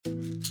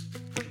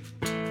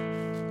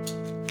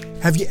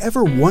Have you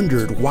ever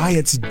wondered why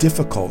it's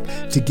difficult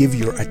to give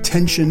your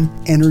attention,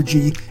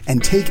 energy,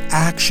 and take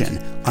action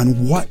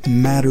on what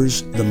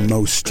matters the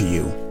most to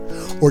you?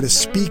 Or to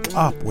speak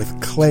up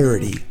with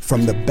clarity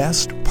from the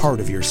best part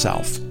of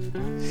yourself?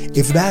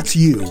 If that's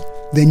you,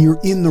 then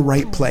you're in the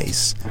right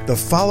place. The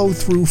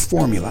follow-through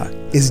formula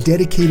is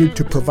dedicated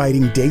to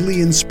providing daily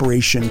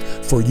inspiration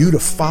for you to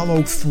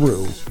follow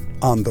through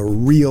on the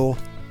real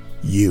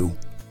you.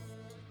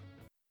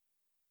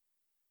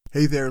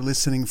 Hey there,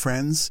 listening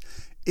friends.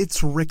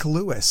 It's Rick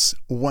Lewis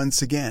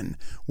once again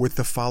with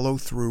the Follow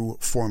Through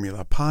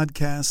Formula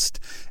podcast,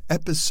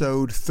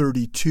 episode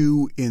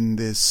 32 in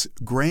this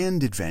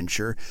grand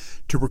adventure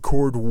to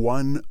record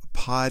one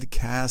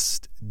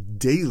podcast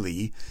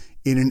daily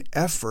in an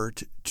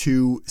effort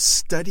to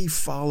study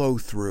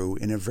follow-through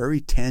in a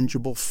very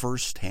tangible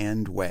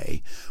first-hand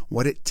way,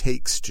 what it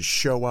takes to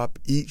show up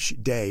each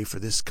day for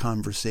this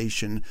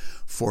conversation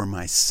for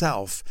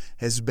myself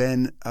has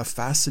been a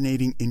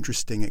fascinating,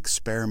 interesting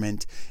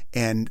experiment,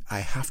 and I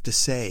have to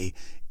say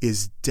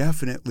is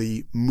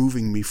definitely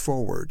moving me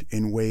forward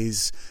in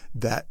ways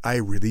that I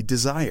really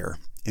desire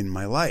in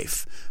my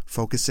life,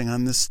 focusing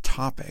on this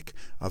topic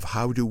of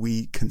how do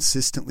we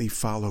consistently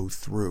follow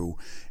through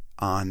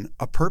on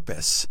a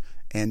purpose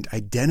and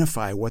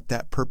identify what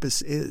that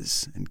purpose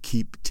is and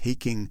keep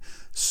taking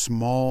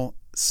small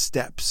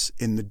steps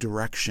in the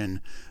direction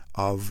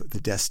of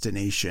the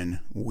destination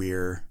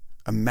we're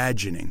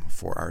imagining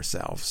for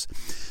ourselves.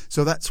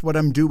 So that's what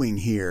I'm doing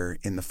here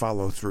in the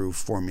Follow Through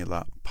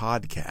Formula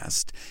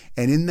podcast.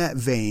 And in that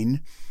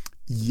vein,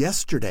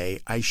 yesterday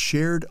I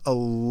shared a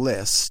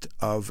list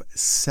of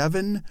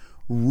 7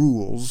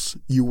 rules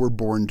you were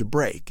born to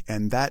break.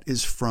 And that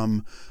is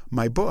from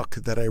my book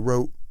that I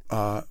wrote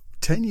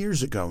 10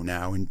 years ago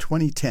now, in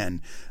 2010.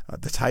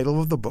 The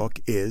title of the book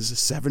is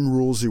 7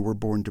 Rules You Were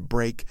Born to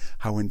Break,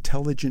 How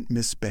Intelligent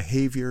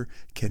Misbehavior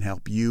Can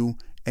Help You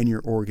and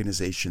Your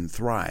Organization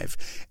Thrive.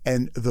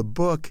 And the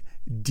book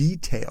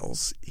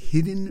details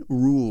hidden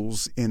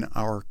rules in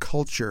our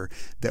culture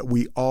that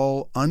we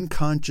all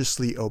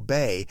unconsciously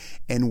obey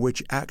and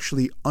which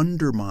actually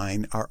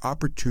undermine our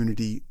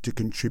opportunity to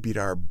contribute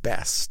our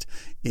best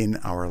in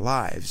our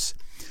lives.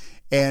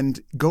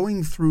 And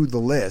going through the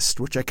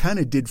list, which I kind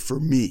of did for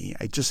me,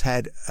 I just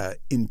had an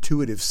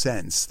intuitive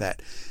sense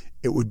that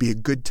it would be a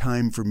good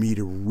time for me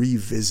to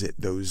revisit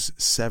those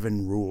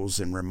 7 rules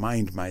and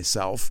remind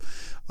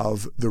myself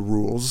of the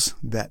rules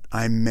that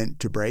I'm meant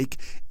to break.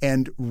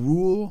 And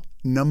rule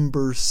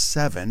number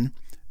 7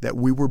 that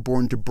we were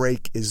born to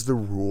break is the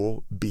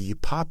rule be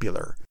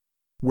popular,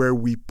 where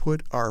we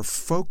put our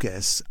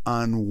focus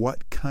on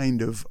what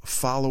kind of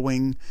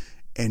following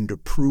and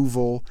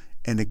approval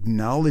and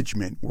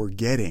acknowledgement we're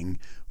getting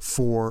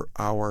for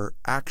our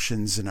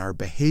actions and our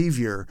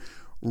behavior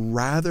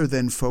rather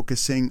than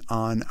focusing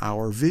on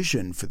our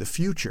vision for the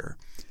future.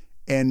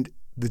 And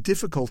the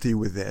difficulty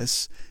with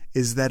this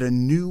is that a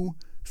new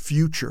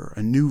future,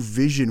 a new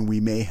vision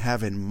we may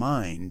have in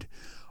mind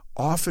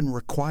often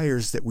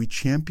requires that we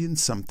champion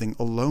something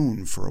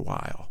alone for a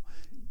while.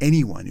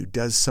 Anyone who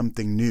does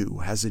something new,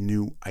 has a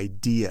new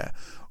idea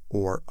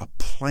or a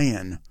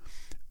plan,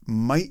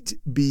 might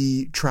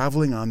be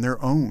traveling on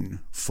their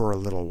own for a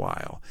little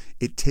while.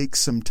 It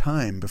takes some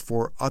time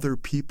before other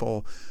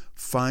people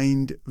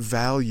find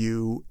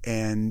value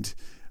and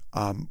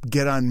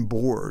get on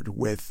board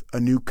with a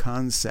new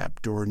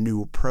concept or a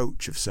new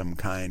approach of some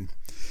kind.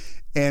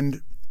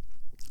 And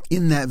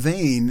in that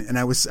vein, and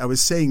I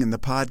was saying in the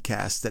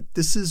podcast that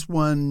this is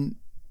one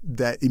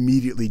that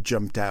immediately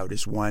jumped out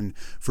as one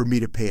for me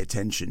to pay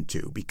attention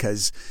to,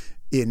 because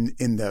in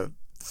the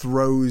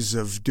throes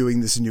of doing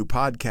this new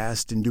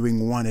podcast and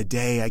doing one a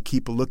day, I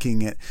keep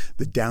looking at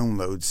the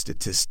download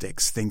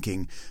statistics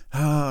thinking,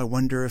 I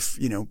wonder if,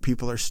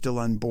 people are still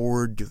on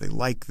board. Do they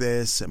like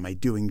this? Am I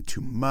doing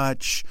too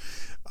much?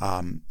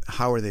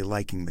 How are they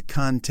liking the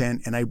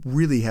content? And I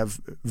really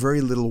have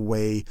very little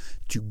way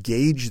to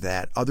gauge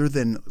that other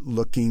than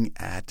looking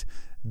at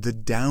the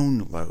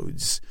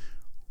downloads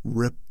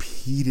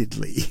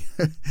repeatedly.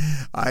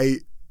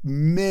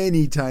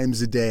 Many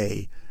times a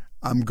day,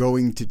 I'm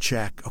going to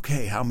check,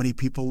 okay, how many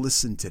people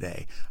listened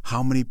today?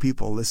 How many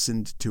people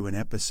listened to an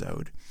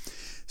episode?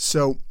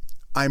 So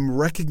I'm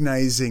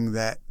recognizing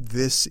that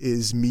this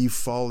is me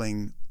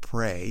falling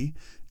prey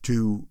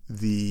to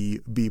the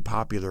be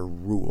popular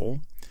rule,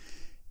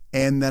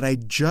 and that I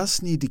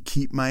just need to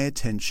keep my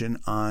attention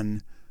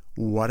on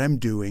what I'm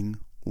doing,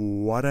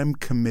 what I'm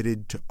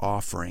committed to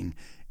offering,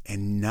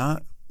 and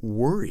not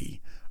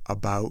worry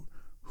about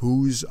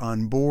who's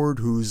on board,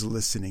 who's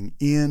listening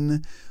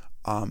in.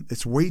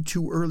 It's way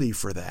too early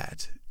for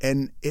that.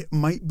 And it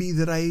might be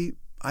that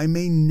I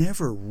may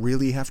never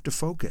really have to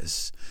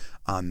focus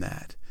on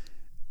that.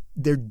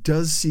 There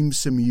does seem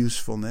some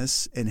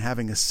usefulness in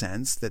having a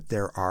sense that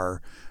there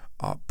are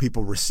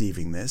people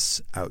receiving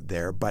this out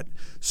there, but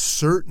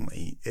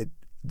certainly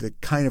the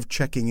kind of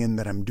checking in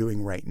that I'm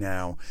doing right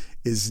now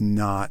is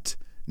not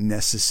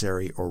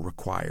necessary or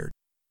required.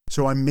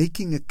 So I'm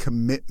making a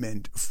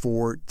commitment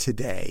for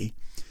today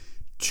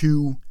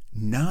to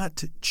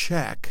not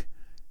check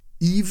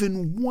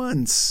even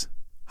once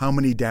how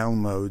many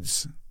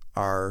downloads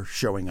are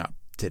showing up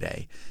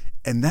today.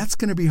 And that's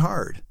going to be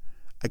hard.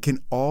 I can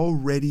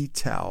already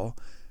tell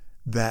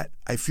that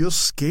I feel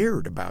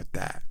scared about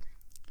that,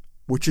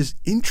 which is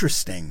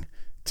interesting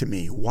to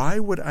me. Why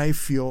would I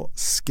feel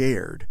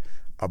scared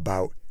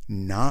about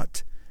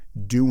not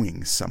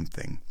doing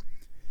something?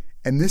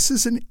 And this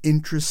is an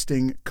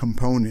interesting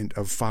component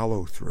of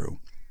follow-through.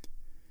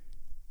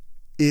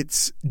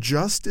 It's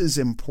just as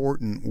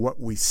important what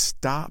we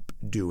stop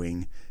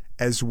doing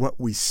as what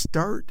we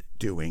start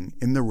doing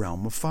in the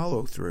realm of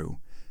follow-through.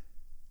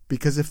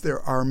 Because if there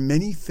are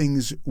many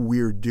things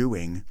we're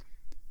doing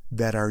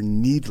that are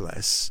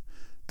needless,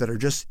 that are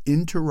just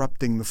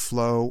interrupting the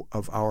flow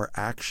of our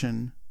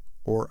action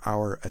or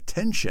our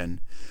attention,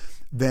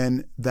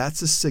 then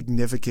that's a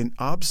significant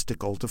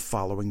obstacle to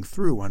following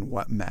through on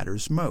what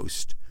matters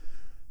most.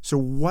 So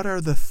what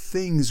are the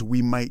things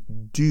we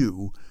might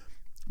do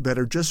that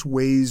are just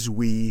ways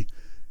we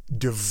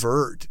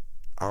divert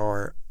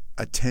our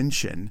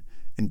attention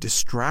and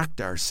distract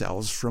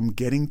ourselves from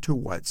getting to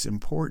what's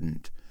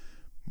important?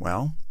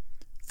 Well,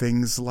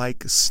 things like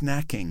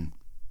snacking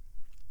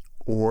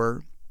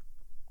or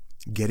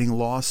getting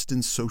lost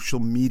in social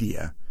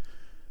media.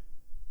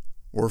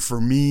 Or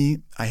for me,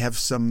 I have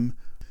some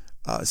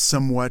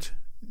somewhat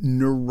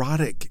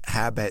neurotic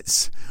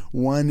habits.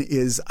 One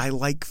is I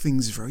like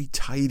things very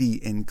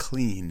tidy and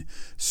clean.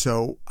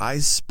 So I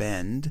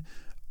spend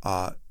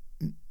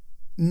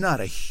not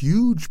a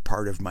huge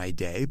part of my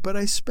day, but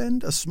I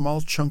spend a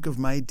small chunk of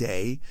my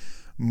day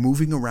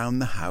moving around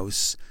the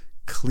house,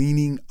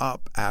 cleaning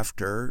up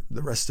after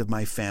the rest of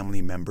my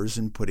family members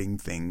and putting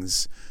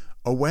things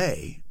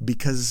away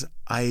because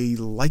I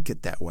like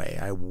it that way.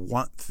 I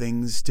want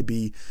things to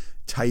be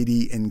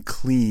tidy and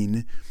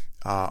clean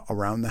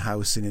around the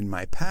house and in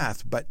my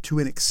path, but to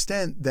an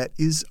extent that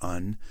is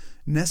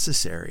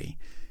unnecessary.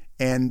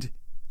 And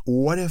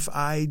what if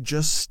I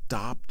just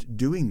stopped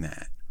doing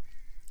that?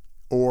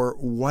 Or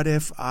what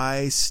if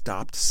I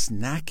stopped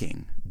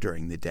snacking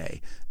during the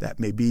day? That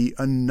may be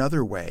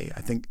another way.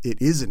 I think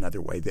it is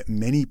another way that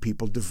many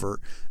people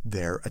divert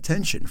their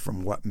attention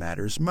from what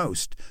matters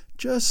most.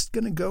 Just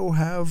going to go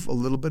have a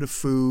little bit of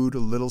food, a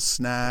little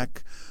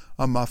snack,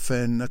 a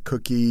muffin, a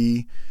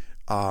cookie.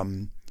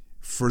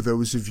 For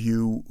those of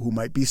you who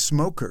might be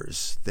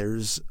smokers,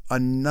 there's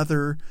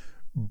another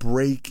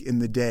break in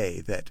the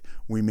day that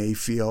we may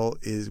feel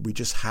we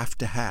just have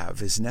to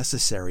have, is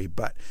necessary,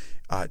 but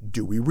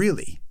do we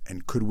really?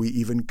 And could we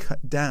even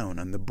cut down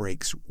on the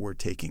breaks we're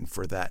taking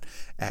for that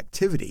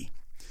activity?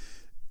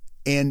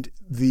 And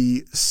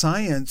the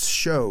science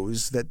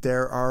shows that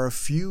there are a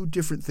few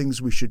different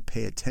things we should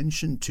pay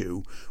attention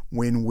to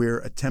when we're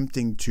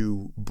attempting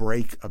to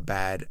break a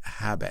bad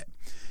habit.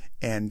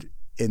 And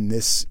in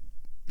this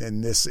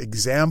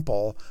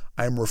example,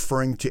 I'm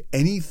referring to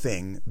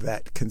anything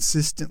that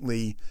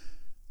consistently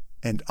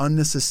and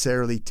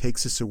unnecessarily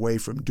takes us away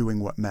from doing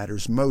what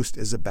matters most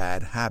as a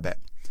bad habit.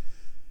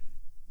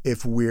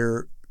 If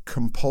we're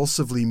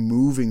compulsively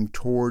moving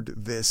toward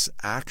this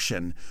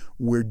action,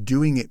 we're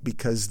doing it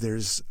because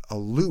there's a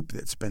loop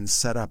that's been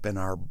set up in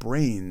our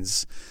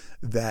brains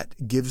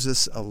that gives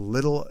us a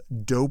little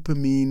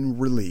dopamine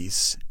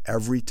release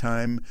every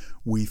time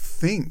we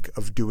think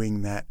of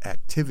doing that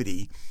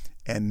activity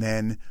and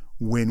then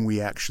when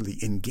we actually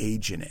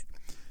engage in it.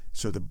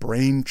 So the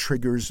brain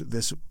triggers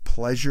this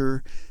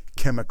pleasure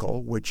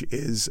chemical, which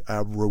is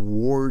a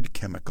reward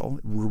chemical.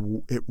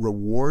 It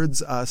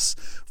rewards us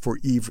for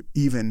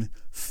even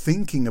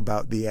thinking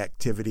about the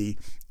activity,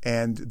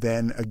 and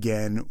then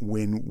again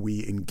when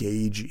we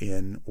engage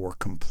in or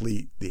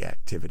complete the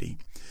activity.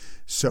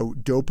 So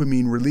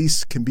dopamine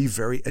release can be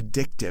very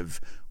addictive.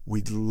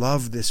 We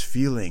love this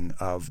feeling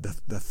of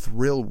the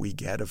thrill we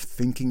get of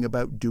thinking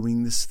about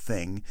doing this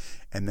thing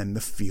and then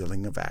the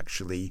feeling of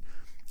actually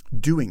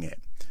doing it.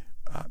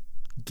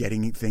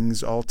 Getting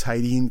things all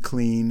tidy and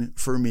clean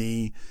for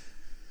me,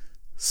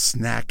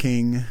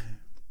 snacking,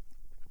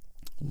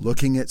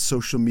 looking at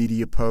social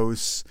media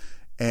posts,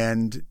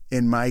 and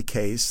in my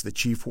case, the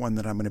chief one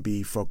that I'm going to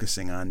be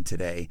focusing on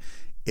today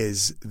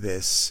is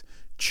this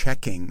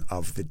checking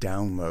of the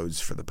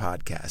downloads for the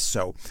podcast.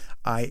 So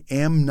I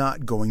am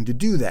not going to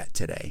do that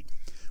today.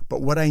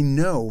 But what I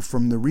know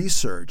from the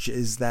research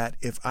is that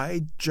if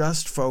I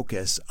just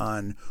focus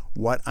on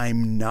what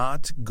I'm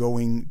not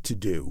going to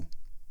do,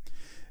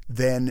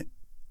 then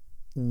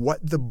what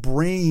the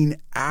brain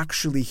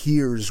actually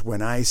hears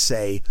when I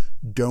say,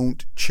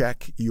 don't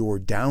check your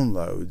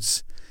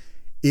downloads,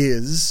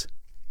 is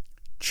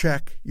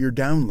check your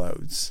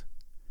downloads.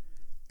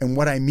 And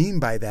what I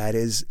mean by that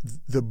is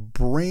the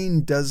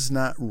brain does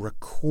not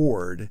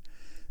record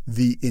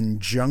the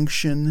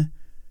injunction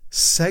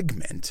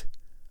segment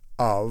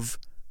of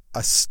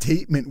a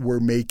statement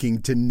we're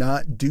making to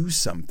not do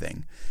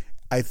something.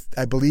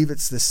 I believe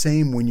it's the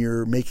same when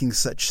you're making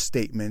such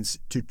statements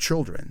to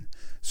children.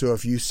 So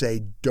if you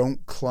say,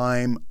 don't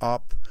climb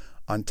up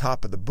on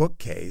top of the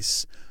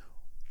bookcase,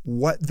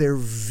 what they're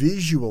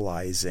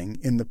visualizing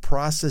in the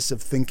process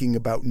of thinking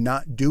about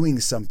not doing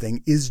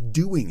something is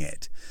doing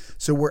it.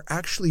 So we're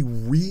actually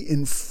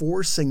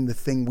reinforcing the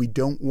thing we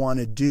don't want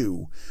to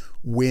do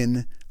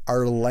when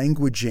our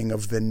languaging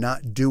of the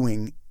not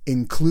doing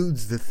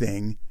includes the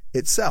thing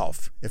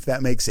itself, if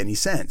that makes any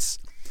sense.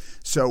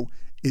 So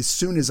as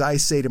soon as I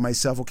say to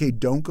myself, okay,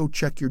 don't go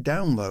check your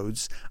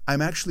downloads,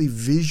 I'm actually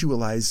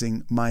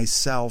visualizing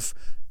myself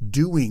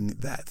doing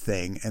that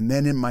thing, and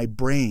then in my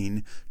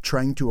brain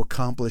trying to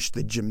accomplish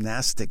the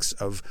gymnastics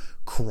of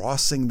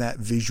crossing that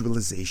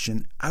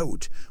visualization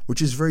out,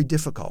 which is very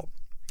difficult.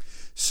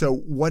 So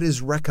what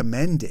is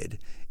recommended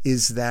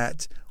is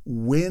that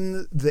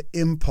when the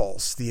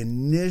impulse, the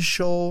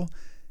initial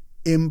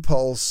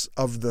impulse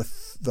of the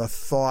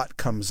thought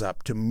comes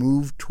up to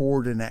move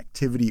toward an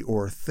activity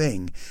or a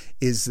thing,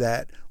 is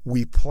that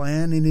we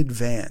plan in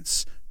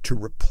advance to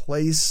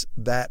replace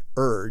that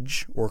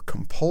urge or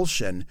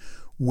compulsion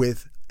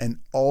with an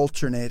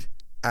alternate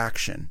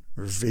action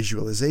or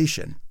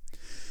visualization.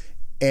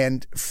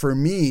 And for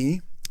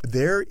me,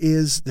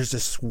 there's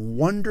this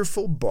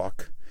wonderful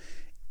book,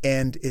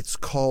 and it's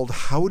called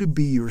How to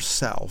Be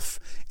Yourself,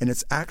 and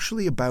it's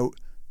actually about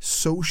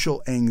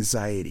social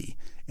anxiety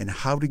and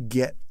how to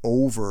get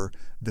over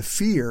the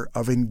fear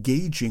of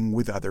engaging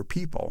with other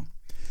people.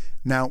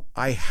 Now,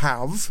 I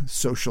have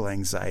social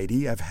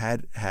anxiety. I've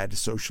had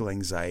social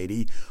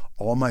anxiety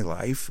all my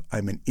life.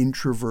 I'm an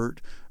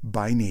introvert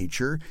by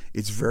nature.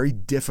 It's very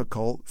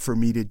difficult for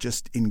me to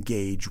just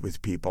engage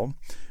with people,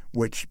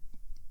 which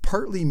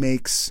partly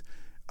makes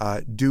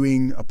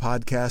doing a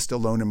podcast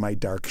alone in my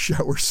dark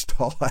shower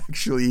stall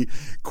actually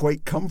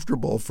quite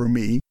comfortable for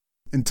me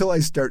until I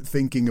start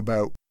thinking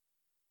about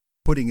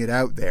putting it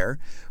out there.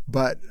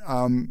 But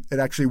it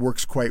actually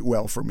works quite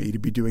well for me to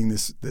be doing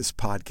this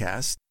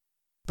podcast.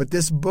 But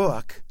this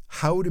book,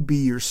 How to Be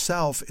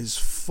Yourself, is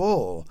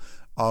full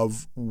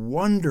of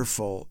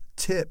wonderful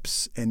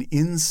tips and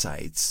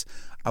insights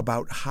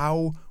about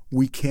how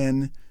we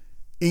can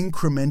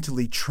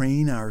incrementally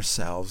train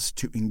ourselves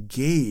to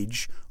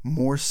engage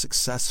more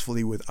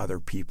successfully with other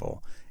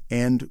people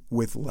and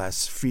with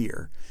less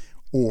fear,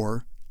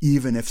 or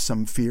even if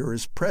some fear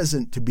is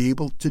present, to be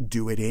able to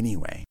do it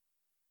anyway.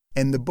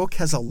 And the book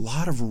has a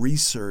lot of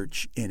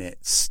research in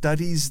it,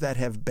 studies that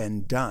have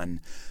been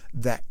done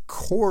that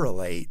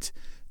correlate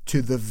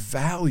to the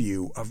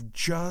value of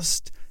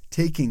just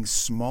taking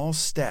small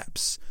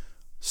steps,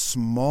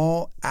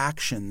 small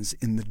actions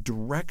in the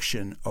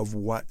direction of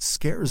what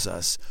scares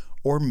us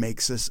or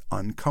makes us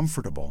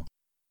uncomfortable.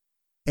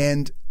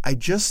 And I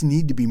just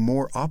need to be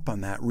more up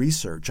on that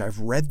research. I've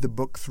read the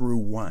book through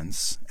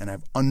once, and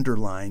I've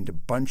underlined a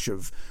bunch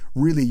of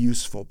really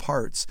useful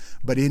parts.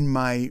 But in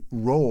my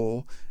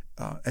role,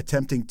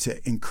 attempting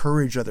to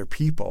encourage other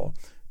people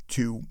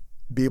to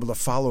be able to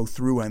follow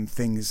through on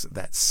things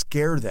that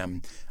scare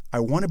them, I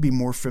want to be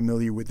more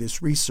familiar with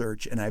this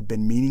research, and I've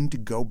been meaning to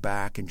go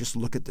back and just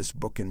look at this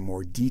book in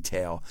more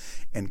detail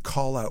and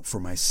call out for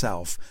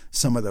myself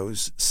some of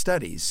those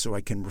studies so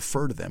I can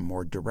refer to them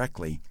more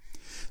directly.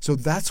 So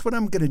that's what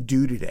I'm going to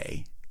do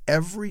today.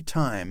 Every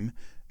time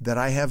that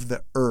I have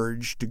the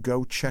urge to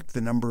go check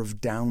the number of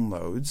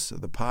downloads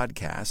of the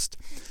podcast,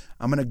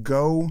 I'm going to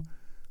go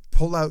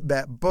pull out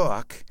that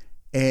book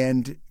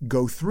and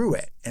go through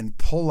it and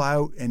pull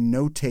out and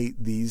notate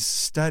these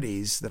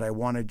studies that I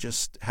want to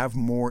just have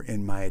more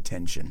in my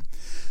attention.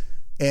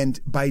 And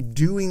by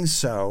doing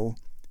so,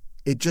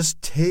 it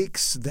just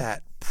takes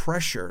that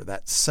pressure,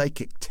 that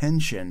psychic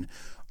tension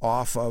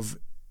off of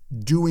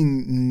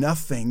doing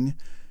nothing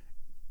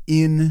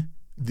in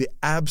the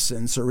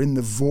absence or in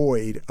the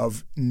void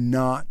of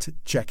not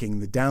checking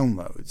the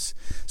downloads.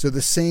 So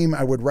the same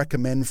I would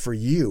recommend for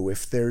you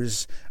if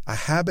there's a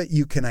habit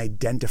you can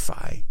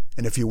identify,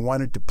 and if you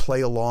wanted to play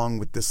along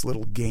with this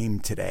little game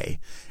today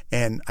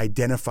and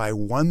identify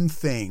one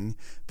thing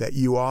that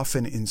you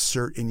often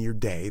insert in your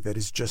day that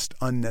is just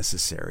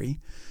unnecessary,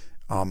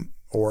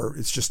 or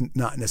it's just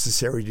not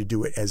necessary to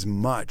do it as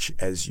much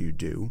as you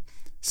do.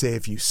 Say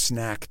if you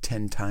snack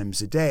 10 times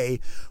a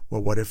day,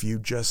 well, what if you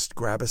just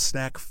grab a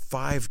snack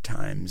 5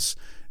 times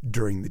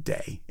during the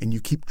day, and you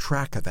keep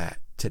track of that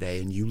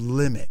today, and you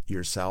limit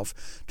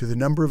yourself to the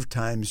number of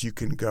times you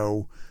can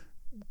go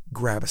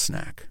grab a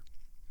snack.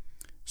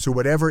 So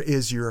whatever it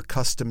is you're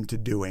accustomed to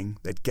doing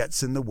that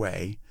gets in the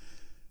way,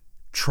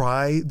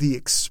 try the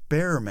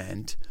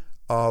experiment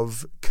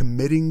of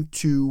committing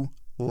to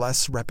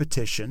less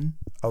repetition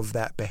of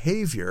that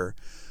behavior,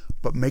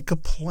 but make a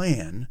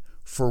plan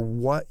for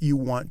what you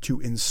want to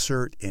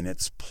insert in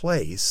its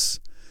place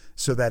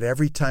so that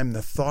every time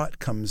the thought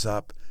comes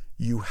up,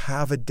 you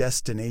have a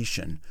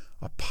destination,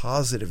 a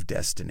positive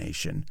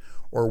destination,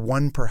 or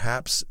one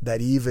perhaps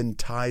that even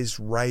ties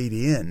right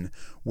in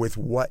with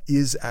what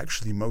is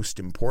actually most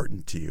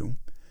important to you.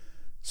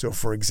 So,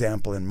 for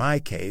example, in my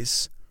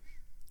case,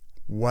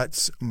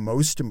 what's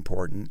most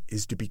important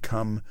is to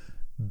become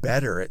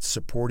better at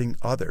supporting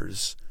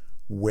others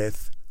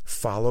with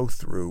follow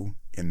through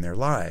in their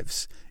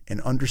lives and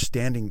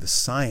understanding the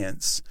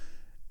science,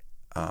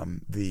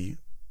 the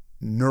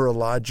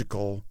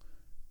neurological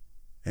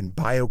and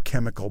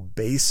biochemical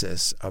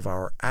basis of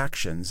our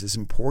actions is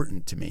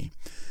important to me.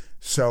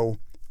 So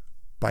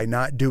by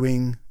not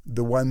doing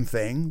the one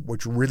thing,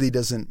 which really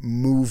doesn't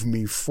move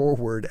me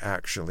forward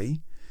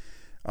actually,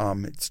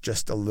 it's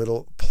just a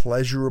little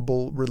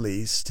pleasurable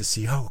release to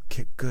see, oh,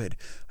 okay, good,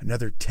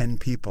 another 10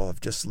 people have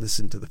just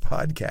listened to the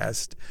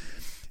podcast.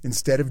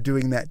 Instead of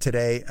doing that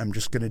today, I'm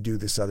just going to do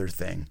this other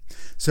thing.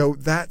 So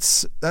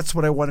that's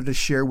what I wanted to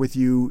share with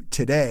you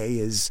today,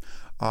 is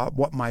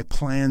what my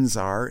plans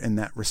are in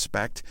that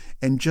respect,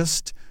 and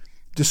just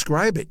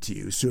describe it to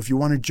you. So if you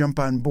want to jump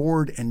on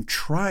board and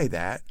try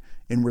that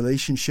in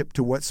relationship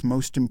to what's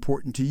most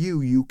important to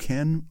you, you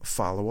can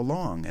follow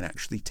along and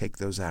actually take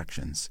those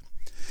actions.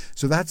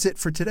 So that's it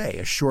for today,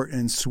 a short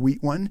and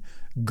sweet one.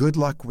 Good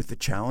luck with the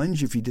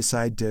challenge if you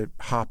decide to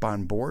hop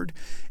on board,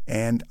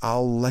 and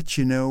I'll let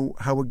you know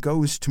how it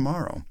goes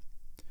tomorrow.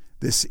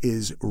 This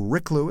is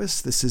Rick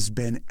Lewis. This has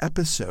been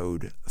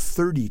episode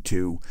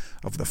 32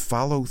 of the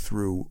Follow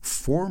Through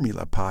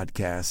Formula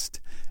podcast,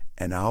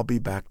 and I'll be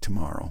back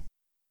tomorrow.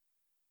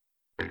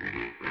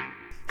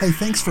 Hey,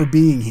 thanks for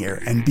being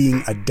here and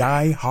being a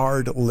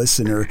die-hard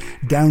listener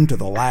down to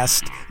the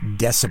last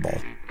decibel.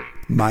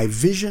 My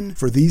vision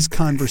for these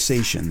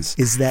conversations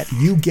is that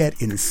you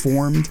get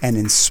informed and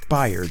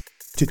inspired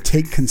to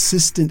take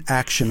consistent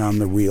action on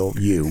the real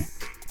you.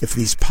 If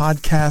these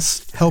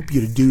podcasts help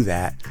you to do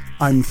that,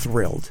 I'm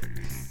thrilled.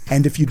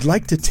 And if you'd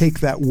like to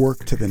take that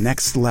work to the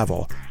next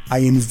level, I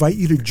invite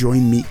you to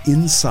join me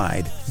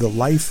inside the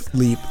Life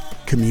Leap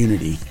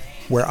community,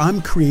 where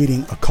I'm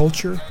creating a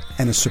culture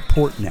and a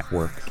support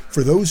network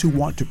for those who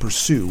want to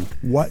pursue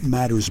what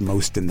matters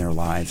most in their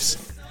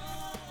lives.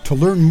 To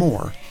learn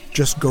more,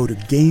 just go to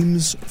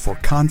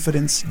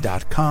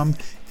gamesforconfidence.com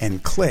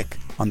and click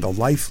on the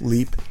Life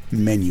Leap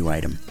menu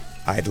item.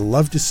 I'd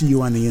love to see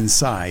you on the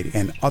inside,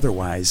 and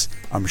otherwise,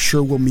 I'm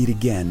sure we'll meet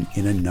again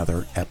in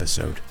another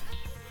episode.